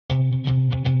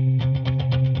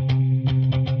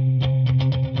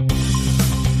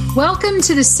Welcome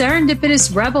to the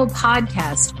Serendipitous Rebel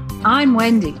podcast. I'm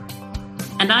Wendy.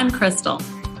 And I'm Crystal.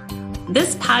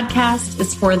 This podcast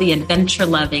is for the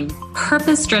adventure-loving,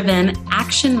 purpose-driven,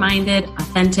 action-minded,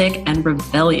 authentic, and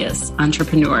rebellious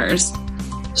entrepreneurs.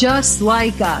 Just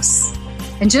like us.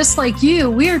 And just like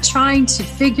you, we are trying to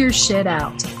figure shit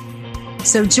out.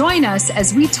 So join us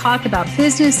as we talk about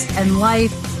business and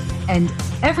life and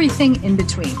everything in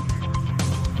between.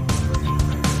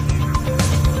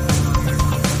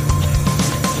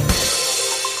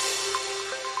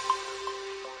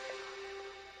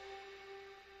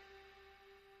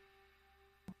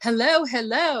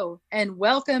 Hello, and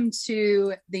welcome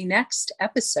to the next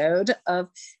episode of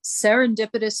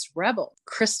Serendipitous Rebel.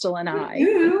 Crystal and I,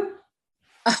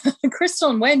 Crystal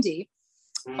and Wendy,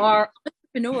 are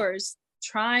entrepreneurs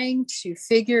trying to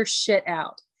figure shit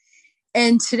out.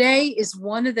 And today is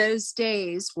one of those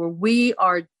days where we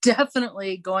are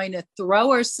definitely going to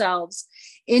throw ourselves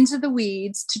into the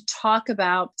weeds to talk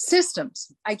about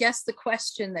systems. I guess the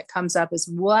question that comes up is,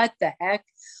 what the heck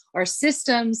are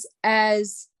systems?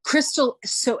 As Crystal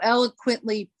so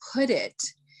eloquently put it,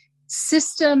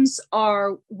 systems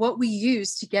are what we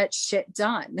use to get shit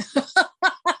done.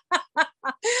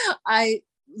 I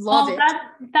love it.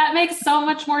 That makes so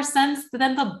much more sense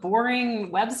than the boring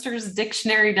Webster's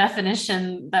dictionary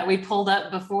definition that we pulled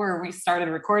up before we started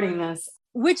recording this.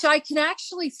 Which I can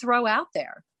actually throw out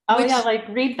there. Like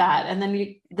read that. And then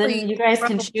you guys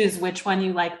can choose which one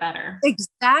you like better.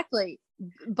 Exactly.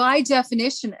 By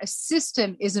definition, a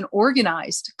system is an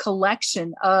organized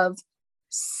collection of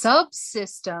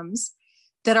subsystems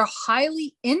that are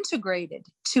highly integrated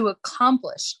to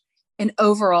accomplish an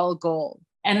overall goal.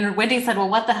 And Wendy said, well,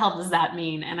 what the hell does that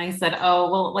mean? And I said,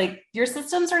 your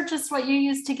systems are just what you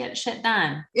use to get shit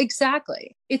done.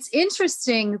 Exactly. It's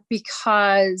interesting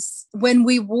because when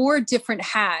we wore different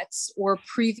hats or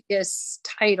previous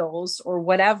titles or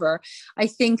whatever, I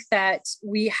think that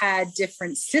we had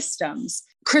different systems.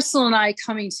 Crystal and I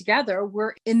coming together,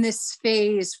 we're in this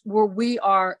phase where we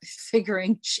are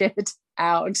figuring shit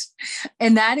out.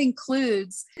 And that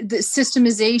includes the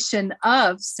systemization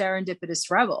of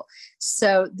Serendipitous Rebel.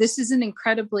 So this is an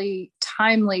incredibly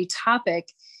timely topic,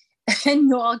 and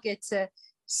you all get to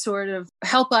sort of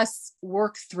help us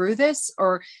work through this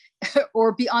or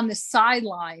be on the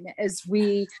sideline as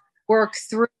we work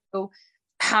through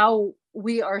how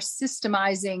we are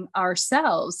systemizing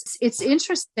ourselves. It's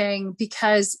interesting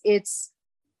because it's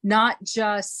not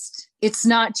just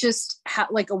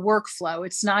like a workflow.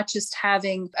 It's not just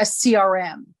having a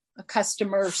CRM, a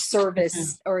customer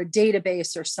service or a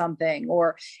database or something,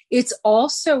 or it's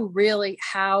also really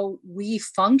how we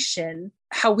function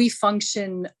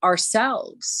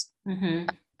ourselves. Mm-hmm.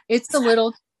 It's a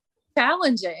little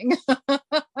challenging.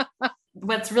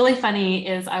 What's really funny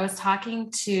is I was talking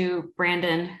to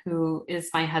Brandon, who is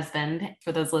my husband,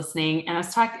 for those listening. And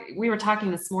we were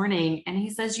talking this morning, and he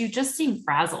says, you just seem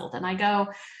frazzled. And I go,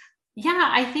 yeah,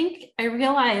 I think I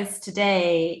realized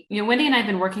today, Wendy and I have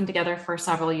been working together for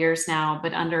several years now,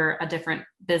 but under a different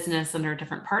business, under a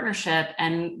different partnership.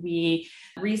 And we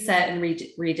reset and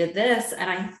redid this. And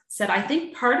I said, I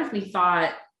think part of me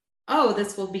thought, oh,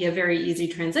 this will be a very easy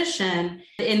transition.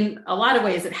 In a lot of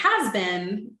ways it has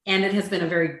been, and it has been a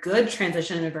very good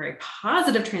transition and a very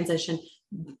positive transition.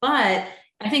 But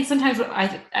I think sometimes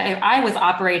I was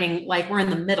operating like we're in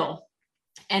the middle.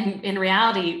 And in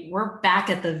reality, we're back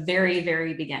at the very,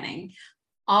 very beginning.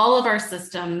 All of our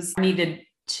systems needed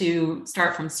to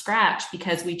start from scratch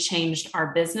because we changed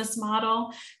our business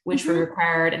model, which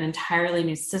required an entirely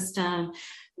new system.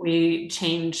 We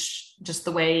changed just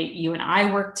the way you and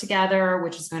I work together,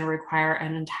 which is going to require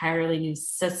an entirely new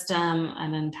system,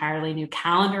 an entirely new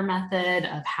calendar method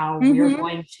of how we're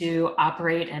going to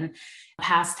operate and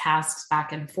pass tasks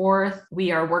back and forth.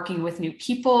 We are working with new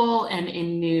people and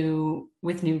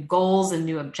with new goals and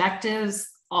new objectives,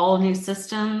 all new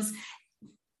systems.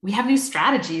 We have new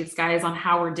strategies, guys, on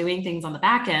how we're doing things on the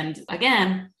back end.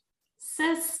 Again,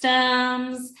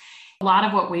 systems. A lot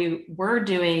of what we were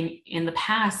doing in the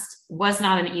past was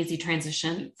not an easy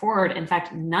transition forward. In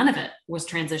fact, none of it was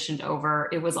transitioned over.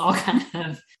 It was all kind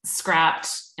of scrapped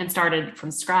and started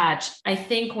from scratch. I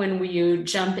think when you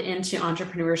jump into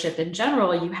entrepreneurship in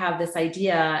general, you have this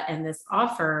idea and this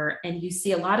offer, and you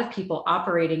see a lot of people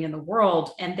operating in the world,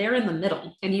 and they're in the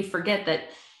middle, and you forget that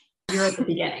you're at the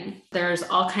beginning. There's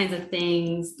all kinds of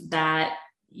things that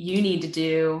you need to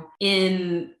do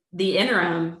in the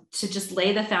interim to just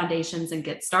lay the foundations and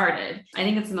get started. I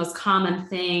think it's the most common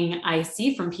thing I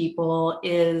see from people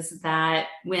is that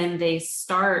when they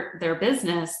start their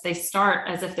business, they start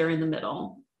as if they're in the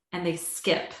middle and they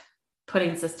skip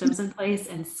putting systems in place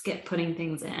and skip putting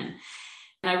things in.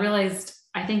 And I realized,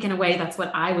 I think in a way, that's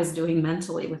what I was doing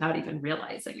mentally without even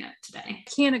realizing it today.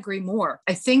 Can't agree more.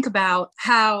 I think about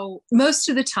how most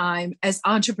of the time as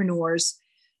entrepreneurs,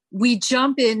 we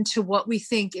jump into what we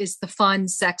think is the fun,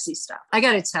 sexy stuff. I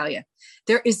got to tell you,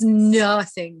 there is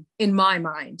nothing in my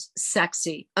mind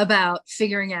sexy about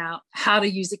figuring out how to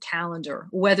use a calendar,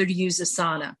 whether to use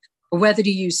Asana, or whether to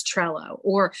use Trello,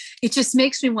 or it just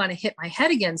makes me want to hit my head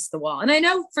against the wall. And I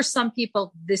know for some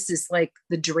people, this is like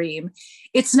the dream.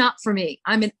 It's not for me.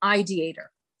 I'm an ideator.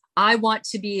 I want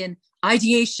to be in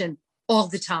ideation all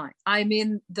the time. I'm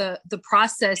in the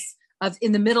process of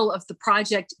in the middle of the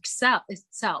project itself.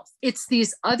 It's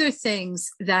these other things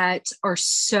that are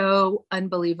so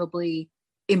unbelievably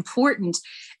important.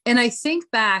 And I think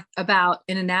back about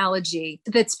an analogy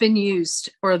that's been used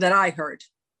or that I heard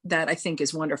that I think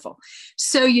is wonderful.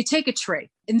 So you take a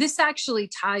tree, and this actually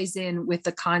ties in with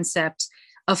the concept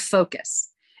of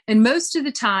focus. And most of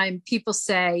the time people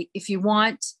say, if you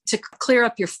want to clear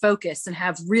up your focus and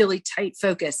have really tight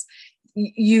focus,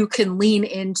 you can lean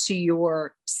into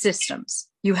your systems.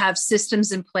 You have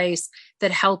systems in place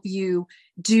that help you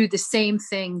do the same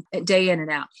thing day in and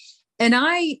out. And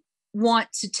I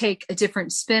want to take a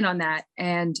different spin on that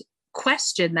and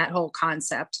question that whole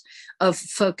concept of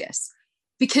focus.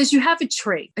 Because you have a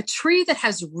tree that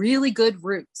has really good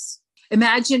roots.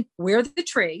 Imagine we're the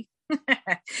tree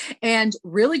and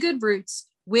really good roots,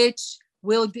 which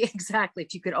will be exactly,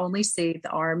 if you could only see the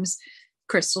arms,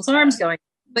 Crystal's arms going.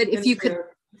 But if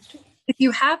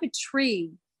you have a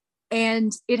tree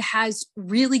and it has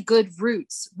really good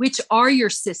roots, which are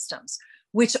your systems,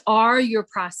 which are your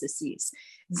processes,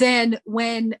 then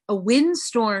when a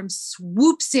windstorm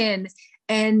swoops in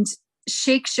and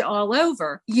shakes you all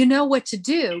over, you know what to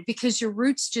do because your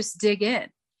roots just dig in.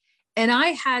 And I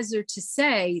hazard to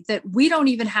say that we don't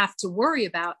even have to worry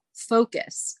about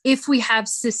focus if we have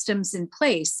systems in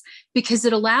place, because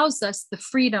it allows us the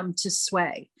freedom to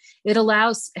sway. It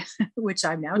allows, which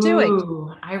I'm now doing.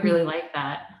 Ooh, I really like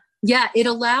that. Yeah, it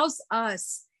allows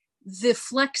us the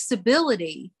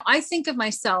flexibility. I think of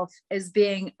myself as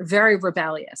being very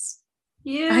rebellious.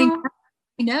 Yeah.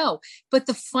 I know. But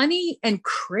the funny and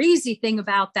crazy thing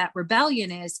about that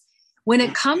rebellion is when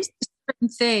it comes to certain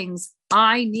things,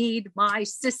 I need my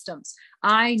systems.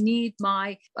 I need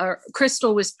my,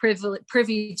 Crystal was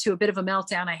privy to a bit of a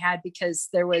meltdown I had because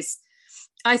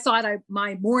I thought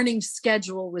my morning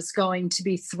schedule was going to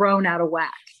be thrown out of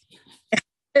whack.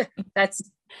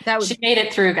 She made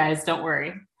it through, guys. Don't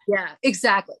worry. Yeah,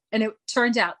 exactly. And it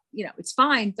turned out, it's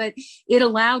fine, but it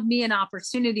allowed me an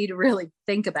opportunity to really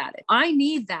think about it. I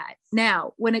need that.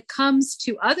 Now, when it comes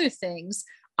to other things,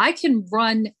 I can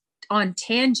run on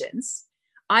tangents.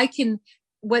 I can,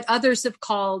 what others have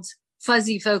called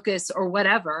fuzzy focus or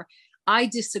whatever. I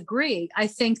disagree. I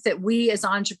think that we as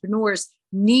entrepreneurs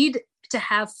need to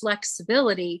have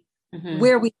flexibility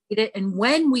where we need it and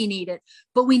when we need it,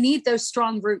 but we need those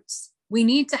strong roots. We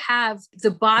need to have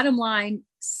the bottom line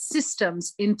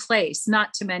systems in place,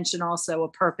 not to mention also a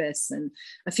purpose and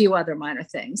a few other minor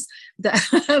things.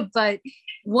 But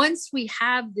once we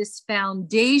have this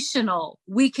foundational,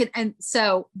 and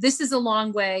so this is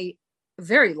a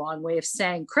very long way of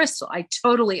saying, Crystal, I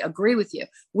totally agree with you.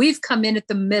 We've come in at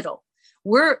the middle.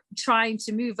 We're trying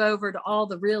to move over to all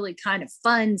the really kind of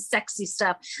fun, sexy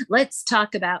stuff. Let's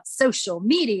talk about social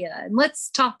media and let's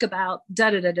talk about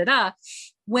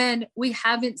when we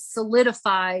haven't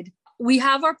solidified. We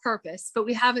have our purpose, but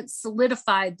we haven't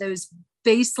solidified those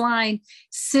baseline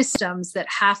systems that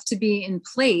have to be in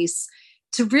place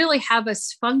to really have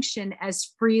us function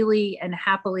as freely and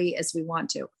happily as we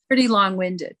want to. Pretty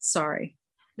long-winded, sorry.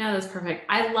 No, that's perfect.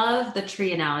 I love the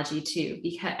tree analogy too,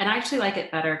 and I actually like it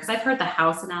better because I've heard the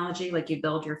house analogy, like you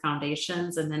build your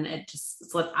foundations and then it just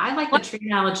slips. I like the tree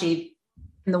analogy.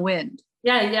 In the wind.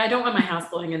 Yeah. I don't want my house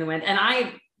blowing in the wind.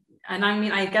 I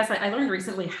guess I learned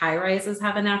recently high rises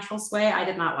have a natural sway. I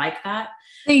did not like that.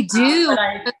 They do.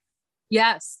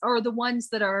 Yes. Or the ones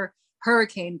that are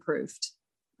hurricane proofed.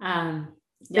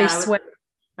 They sway.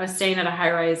 I was staying at a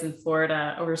high rise in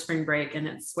Florida over spring break and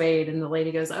it swayed. And the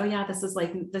lady goes, "Oh yeah, this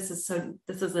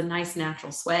is a nice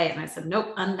natural sway." And I said,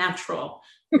 "Nope, unnatural.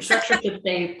 Your structure should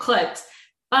stay clipped."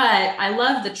 But I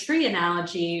love the tree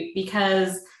analogy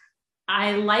because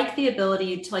I like the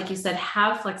ability to, like you said,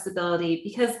 have flexibility,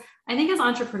 because I think as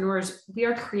entrepreneurs, we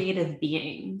are creative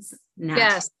beings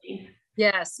naturally.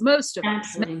 Yes. Most of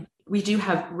us. We do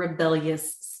have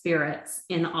rebellious spirits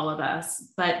in all of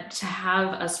us, but to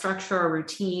have a structure or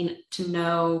routine to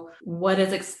know what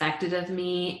is expected of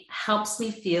me helps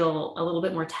me feel a little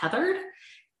bit more tethered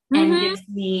and gives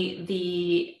me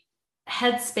the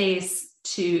headspace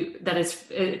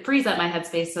it frees up my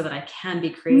headspace so that I can be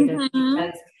creative,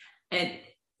 because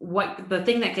the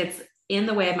thing that gets in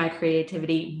the way of my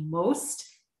creativity most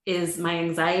is my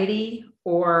anxiety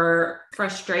or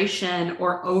frustration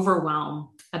or overwhelm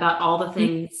about all the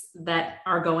things that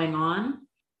are going on.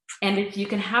 And if you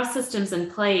can have systems in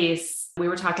place, we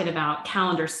were talking about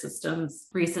calendar systems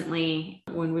recently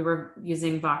when we were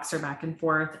using Voxer back and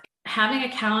forth. Having a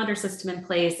calendar system in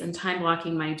place and time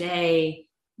blocking my day,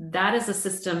 that is a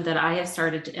system that I have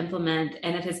started to implement.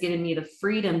 And it has given me the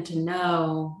freedom to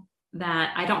know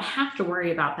that I don't have to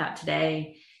worry about that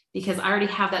today, because I already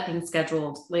have that thing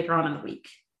scheduled later on in the week.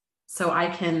 So I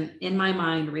can, in my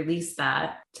mind, release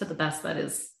that to the best that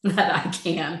I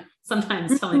can.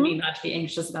 Sometimes telling me not to be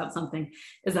anxious about something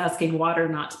is asking water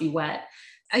not to be wet.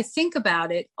 I think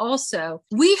about it also.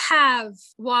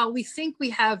 While we think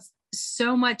we have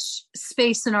so much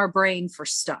space in our brain for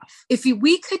stuff, if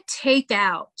we could take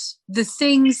out the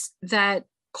things that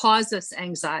cause us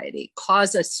anxiety,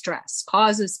 cause us stress,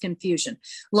 cause us confusion,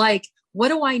 like, what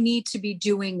do I need to be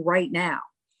doing right now?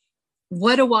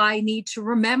 What do I need to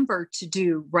remember to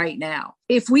do right now?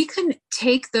 If we can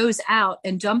take those out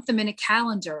and dump them in a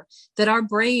calendar that our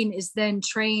brain is then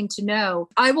trained to know,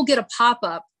 I will get a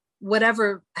pop-up,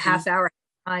 whatever half hour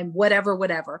time,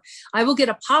 whatever. I will get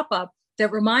a pop-up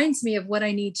that reminds me of what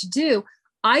I need to do.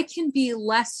 I can be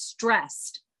less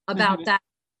stressed about that.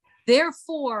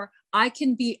 Therefore, I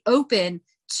can be open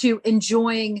to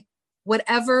enjoying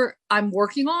whatever I'm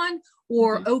working on,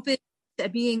 or open to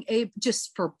being able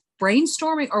just for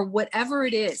brainstorming or whatever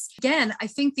it is. Again, I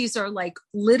think these are like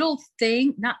they're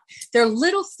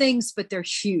little things, but they're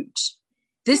huge.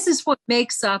 This is what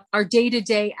makes up our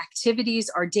day-to-day activities,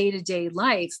 our day-to-day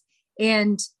life,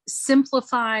 and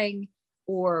simplifying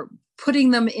or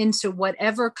putting them into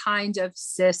whatever kind of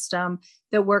system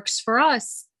that works for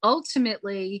us,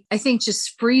 ultimately, I think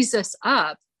just frees us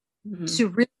up to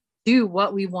really do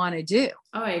what we want to do.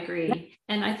 Oh, I agree.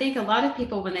 And I think a lot of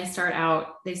people, when they start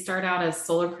out as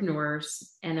solopreneurs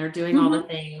and they're doing all the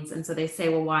things. And so they say,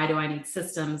 well, why do I need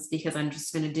systems? Because I'm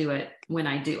just going to do it when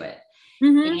I do it.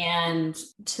 And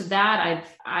to that,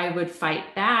 I would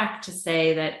fight back to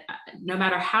say that no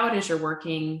matter how it is you're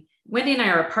working, Wendy and I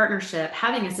are a partnership.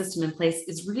 Having a system in place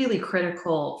is really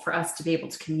critical for us to be able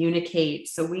to communicate.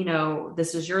 So we know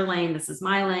this is your lane, this is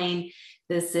my lane.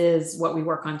 This is what we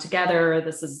work on together.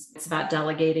 It's about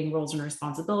delegating roles and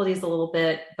responsibilities a little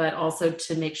bit, but also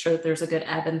to make sure that there's a good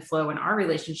ebb and flow in our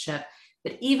relationship.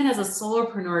 But even as a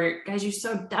solopreneur, guys, you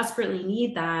so desperately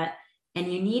need that.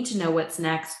 And you need to know what's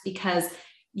next, because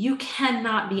you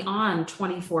cannot be on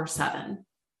 24/7.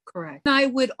 Correct. I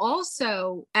would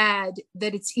also add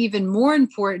that it's even more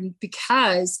important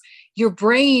because your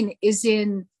brain is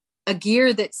in a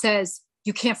gear that says,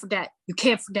 you can't forget, you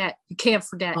can't forget, you can't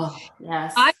forget. Oh,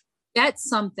 yes. I forget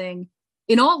something,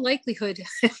 in all likelihood,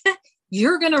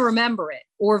 you're going to remember it,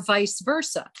 or vice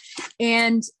versa.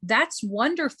 And that's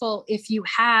wonderful if you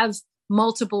have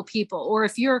multiple people, or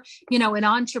if you're, an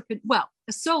entrepreneur, well,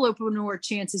 a solopreneur,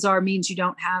 chances are means you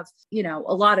don't have,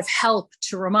 a lot of help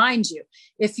to remind you.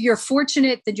 If you're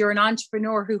fortunate that you're an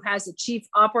entrepreneur who has a chief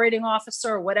operating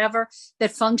officer or whatever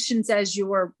that functions as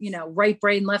your, right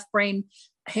brain, left brain,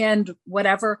 hand,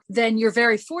 whatever, then you're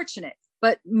very fortunate.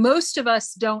 But most of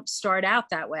us don't start out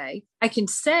that way. I can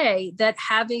say that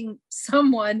having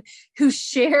someone who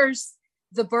shares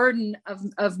the burden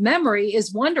of memory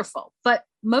is wonderful, but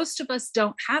most of us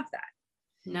don't have that.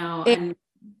 No. And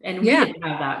we didn't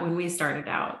have that when we started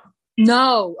out.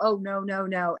 No. Oh,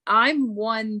 no. I'm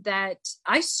one that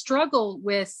I struggle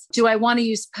with. Do I want to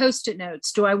use Post-it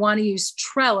notes? Do I want to use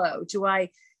Trello?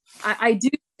 I do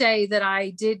say that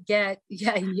I did get,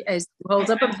 as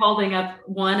I'm holding up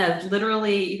one of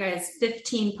literally, you guys,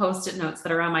 15 Post-it notes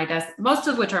that are on my desk, most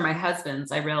of which are my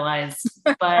husband's, I realized,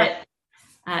 but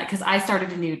because I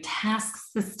started a new task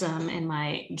system in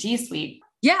my G Suite.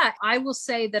 Yeah, I will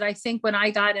say that I think when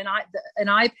I got an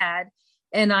iPad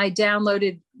and I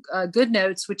downloaded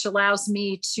GoodNotes, which allows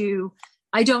me to,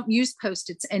 I don't use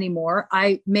Post-its anymore.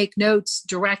 I make notes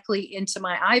directly into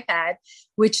my iPad,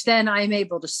 which then I'm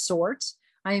able to sort.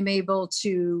 I'm able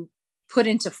to put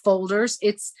into folders.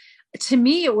 To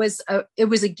me, it was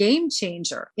a game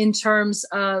changer in terms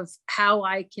of how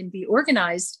I can be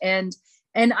organized. And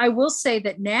I will say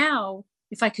that now,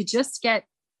 if I could just get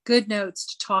GoodNotes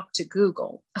to talk to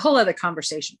Google, a whole other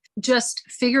conversation, just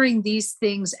figuring these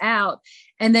things out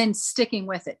and then sticking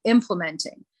with it,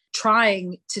 implementing,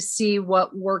 trying to see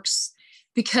what works,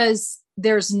 because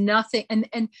there's nothing.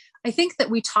 And I think that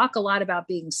we talk a lot about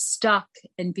being stuck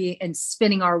and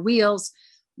spinning our wheels.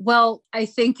 Well, I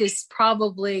think is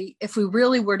probably, if we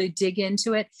really were to dig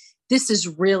into it, this is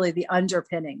really the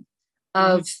underpinning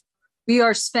of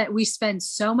we spend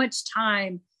so much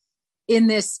time in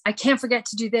this. I can't forget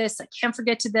to do this. I can't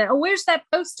forget to that. Oh, where's that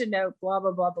Post-it note? Blah,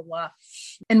 blah, blah, blah, blah.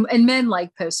 And men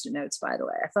like Post-it notes, by the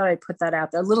way. I thought I'd put that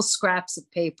out there. Little scraps of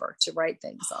paper to write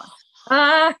things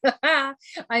on.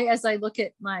 As I look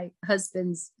at my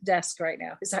husband's desk right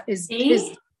now, his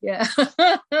yeah.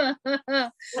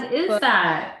 What is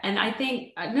that? And I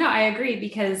think, no, I agree,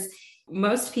 because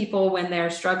most people, when they're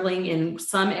struggling in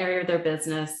some area of their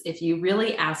business, if you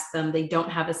really ask them, they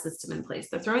don't have a system in place.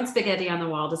 They're throwing spaghetti on the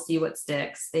wall to see what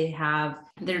sticks.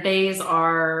 Their days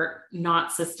are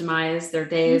not systemized. Their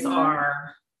days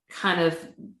are kind of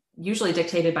usually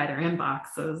dictated by their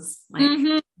inboxes,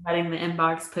 like letting the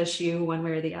inbox push you one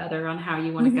way or the other on how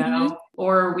you want to go.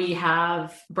 Or we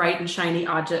have bright and shiny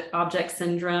object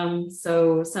syndrome.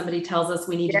 So somebody tells us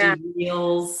we need to do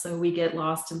reels, so we get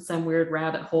lost in some weird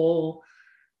rabbit hole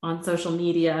on social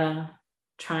media,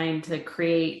 trying to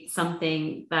create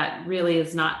something that really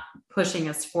is not pushing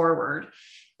us forward.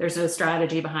 There's no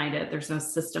strategy behind it. There's no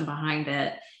system behind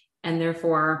it. And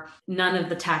therefore, none of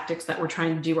the tactics that we're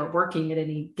trying to do are working at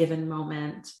any given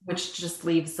moment, which just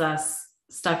leaves us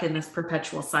stuck in this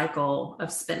perpetual cycle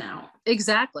of spin out.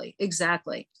 Exactly.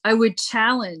 I would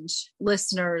challenge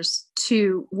listeners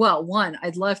to, well, one,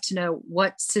 I'd love to know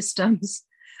what systems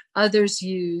others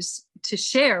use, to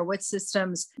share what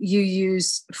systems you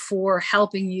use for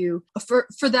helping you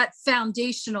for that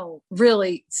foundational,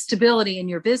 really, stability in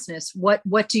your business. What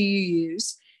do you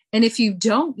use? And if you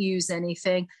don't use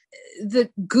anything,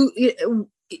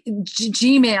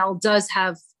 Gmail does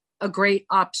have a great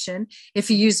option.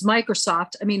 If you use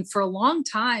Microsoft, I mean, for a long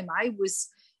time,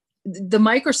 the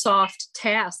Microsoft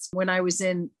task when I was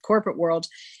in corporate world,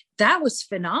 that was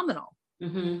phenomenal.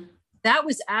 That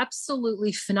was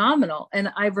absolutely phenomenal.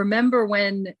 And I remember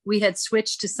when we had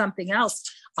switched to something else,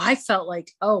 I felt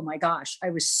like, oh my gosh, I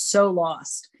was so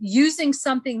lost. Using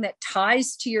something that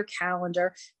ties to your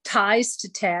calendar, ties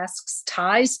to tasks,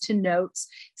 ties to notes,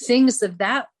 things of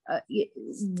that,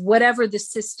 whatever the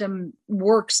system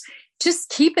works, just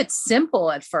keep it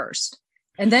simple at first.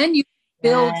 And then you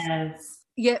build.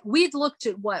 Yeah, we'd looked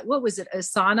at what was it?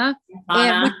 Asana.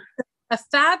 And a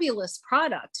fabulous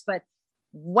product, but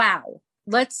wow,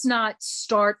 let's not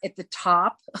start at the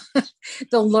top.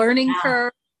 The learning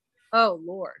curve. Oh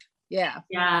Lord. Yeah.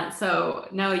 Yeah. So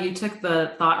no, you took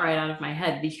the thought right out of my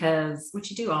head, because which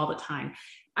you do all the time.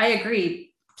 I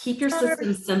agree. Keep your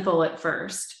system simple at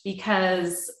first,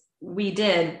 because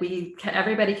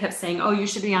everybody kept saying, oh, you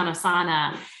should be on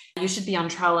Asana. You should be on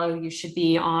Trello. You should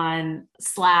be on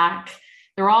Slack.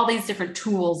 There are all these different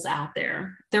tools out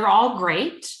there. They're all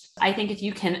great. I think if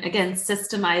you can, again,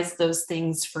 systemize those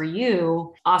things for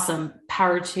you, awesome,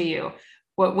 power to you.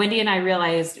 What Wendy and I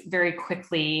realized very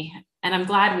quickly, and I'm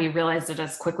glad we realized it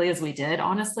as quickly as we did,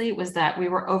 honestly, was that we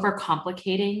were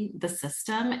overcomplicating the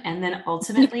system. And then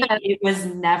ultimately it was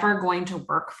never going to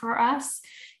work for us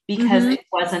because it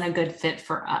wasn't a good fit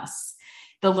for us.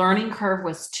 The learning curve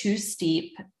was too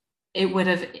steep. It would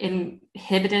have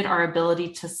inhibited our ability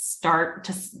to start,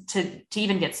 to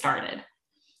even get started.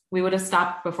 We would have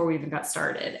stopped before we even got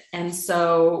started. And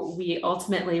so we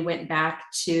ultimately went back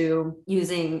to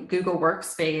using Google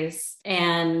Workspace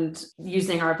and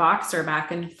using our Voxer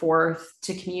back and forth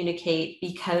to communicate,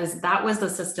 because that was the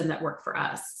system that worked for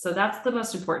us. So that's the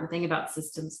most important thing about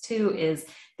systems too, is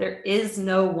there is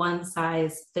no one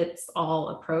size fits all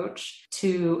approach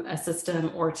to a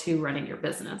system or to running your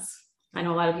business. I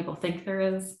know a lot of people think there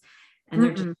is, and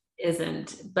there just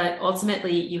isn't. But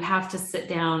ultimately, you have to sit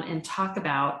down and talk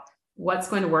about what's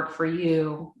going to work for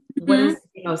you. What is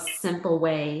the most simple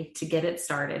way to get it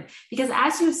started? Because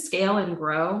as you scale and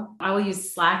grow, I will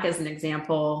use Slack as an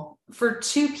example. For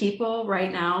 2 people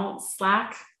right now,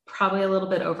 Slack, probably a little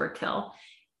bit overkill.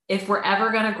 If we're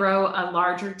ever going to grow a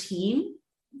larger team,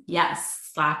 yes,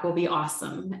 Slack will be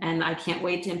awesome. And I can't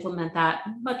wait to implement that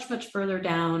much, much further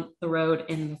down the road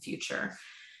in the future.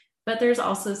 But there's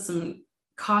also some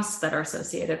costs that are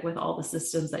associated with all the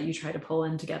systems that you try to pull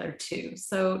in together too.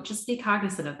 So just be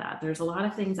cognizant of that. There's a lot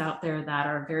of things out there that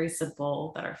are very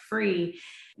simple, that are free,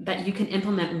 that you can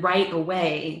implement right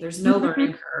away. There's no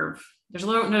learning curve. There's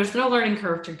no learning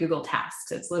curve to Google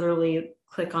Tasks. It's literally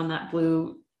click on that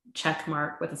blue check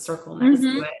mark with a circle next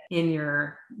to it in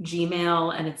your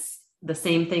Gmail, and it's the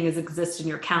same thing as exists in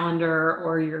your calendar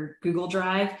or your Google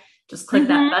Drive. Just click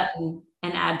that button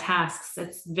and add tasks.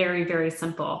 It's very, very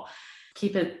simple.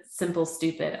 Keep it simple,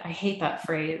 stupid. I hate that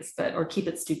phrase, or keep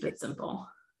it stupid, simple.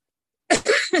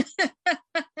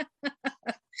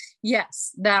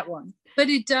 Yes, that one. But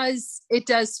it does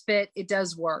fit. It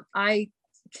does work. I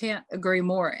can't agree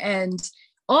more. And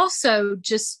Also,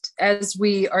 just as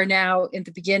we are now in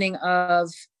the beginning of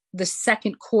the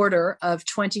second quarter of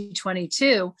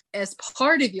 2022, as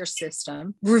part of your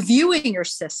system, reviewing your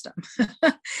system,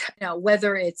 now,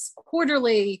 whether it's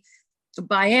quarterly,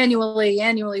 biannually,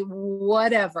 annually,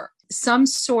 whatever, some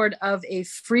sort of a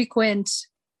frequent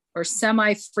or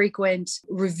semi-frequent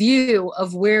review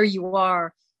of where you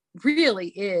are really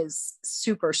is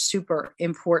super, super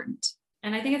important.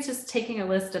 And I think it's just taking a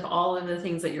list of all of the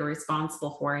things that you're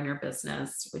responsible for in your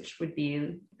business, which would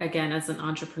be, again, as an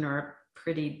entrepreneur,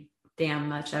 pretty damn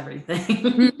much everything.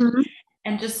 Mm-hmm.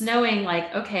 And just knowing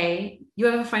like, okay, you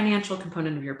have a financial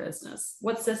component of your business.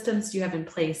 What systems do you have in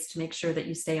place to make sure that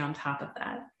you stay on top of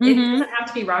that? Mm-hmm. It doesn't have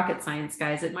to be rocket science,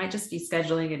 guys. It might just be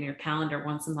scheduling in your calendar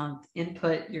once a month,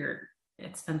 input your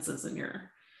expenses and your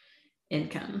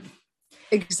income.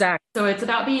 Exactly. So it's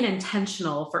about being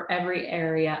intentional for every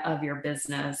area of your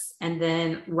business and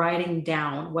then writing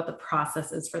down what the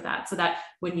process is for that. So that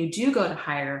when you do go to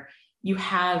hire, you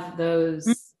have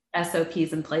those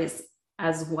SOPs in place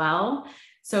as well.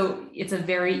 So it's a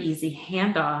very easy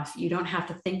handoff. You don't have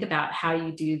to think about how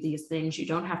you do these things. You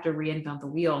don't have to reinvent the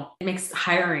wheel. It makes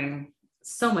hiring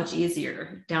so much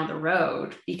easier down the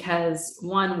road because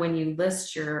one, when you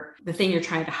list the thing you're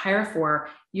trying to hire for,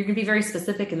 you can be very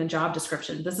specific in the job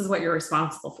description. This is what you're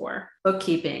responsible for.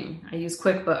 Bookkeeping. I use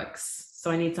QuickBooks. So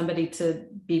I need somebody to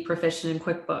be proficient in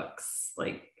QuickBooks.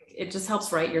 Like it just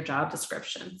helps write your job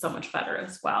description so much better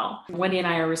as well. Wendy and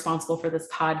I are responsible for this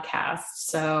podcast.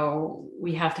 So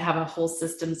we have to have a whole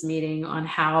systems meeting on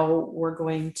how we're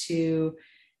going to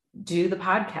do the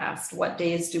podcast. What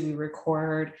days do we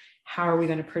record? How are we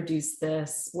going to produce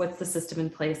this? What's the system in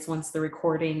place once the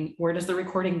recording, where does the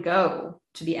recording go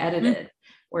to be edited? Mm-hmm.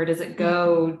 Where does it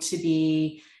go to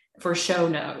be for show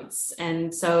notes?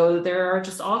 And so there are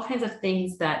just all kinds of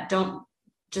things that don't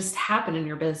just happen in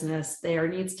your business. There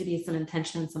needs to be some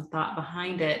intention and some thought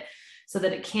behind it so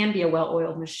that it can be a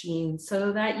well-oiled machine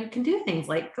so that you can do things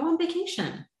like go on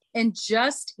vacation. And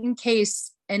just in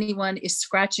case anyone is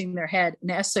scratching their head,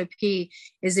 an SOP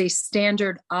is a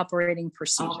standard operating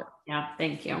procedure. Oh, yeah,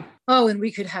 thank you. Oh, and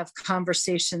we could have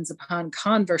conversations upon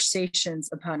conversations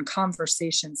upon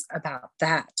conversations about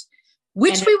that,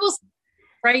 which we will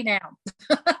right now.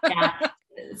 Yeah.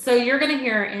 So you're going to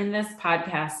hear in this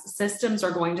podcast, systems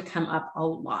are going to come up a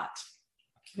lot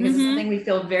because it's something we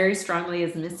feel very strongly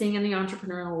is missing in the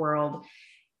entrepreneurial world.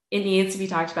 It needs to be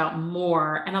talked about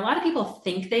more. And a lot of people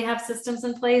think they have systems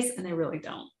in place and they really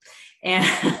don't.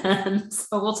 And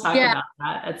so we'll talk about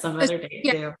that at some other day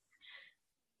too.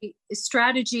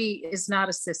 Strategy is not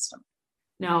a system.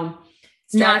 No,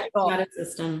 strategy is not a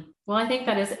system. Well, I think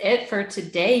that is it for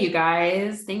today, you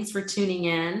guys. Thanks for tuning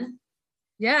in.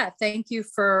 Yeah, thank you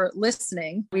for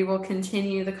listening. We will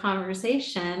continue the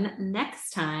conversation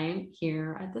next time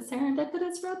here at the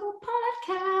Serendipitous Rebel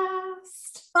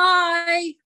Podcast.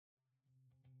 Bye.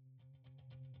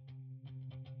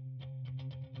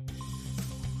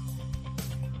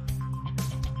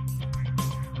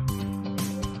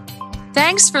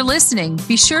 Thanks for listening.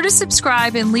 Be sure to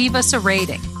subscribe and leave us a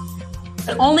rating.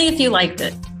 But only if you liked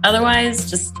it.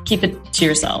 Otherwise, just keep it to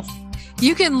yourself.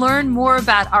 You can learn more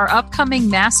about our upcoming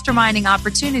masterminding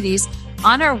opportunities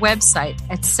on our website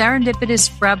at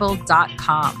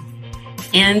serendipitousrebel.com.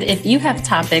 And if you have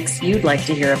topics you'd like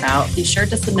to hear about, be sure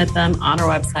to submit them on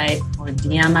our website or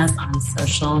DM us on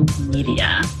social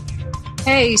media.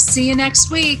 Hey, see you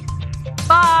next week.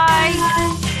 Bye.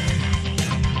 Bye.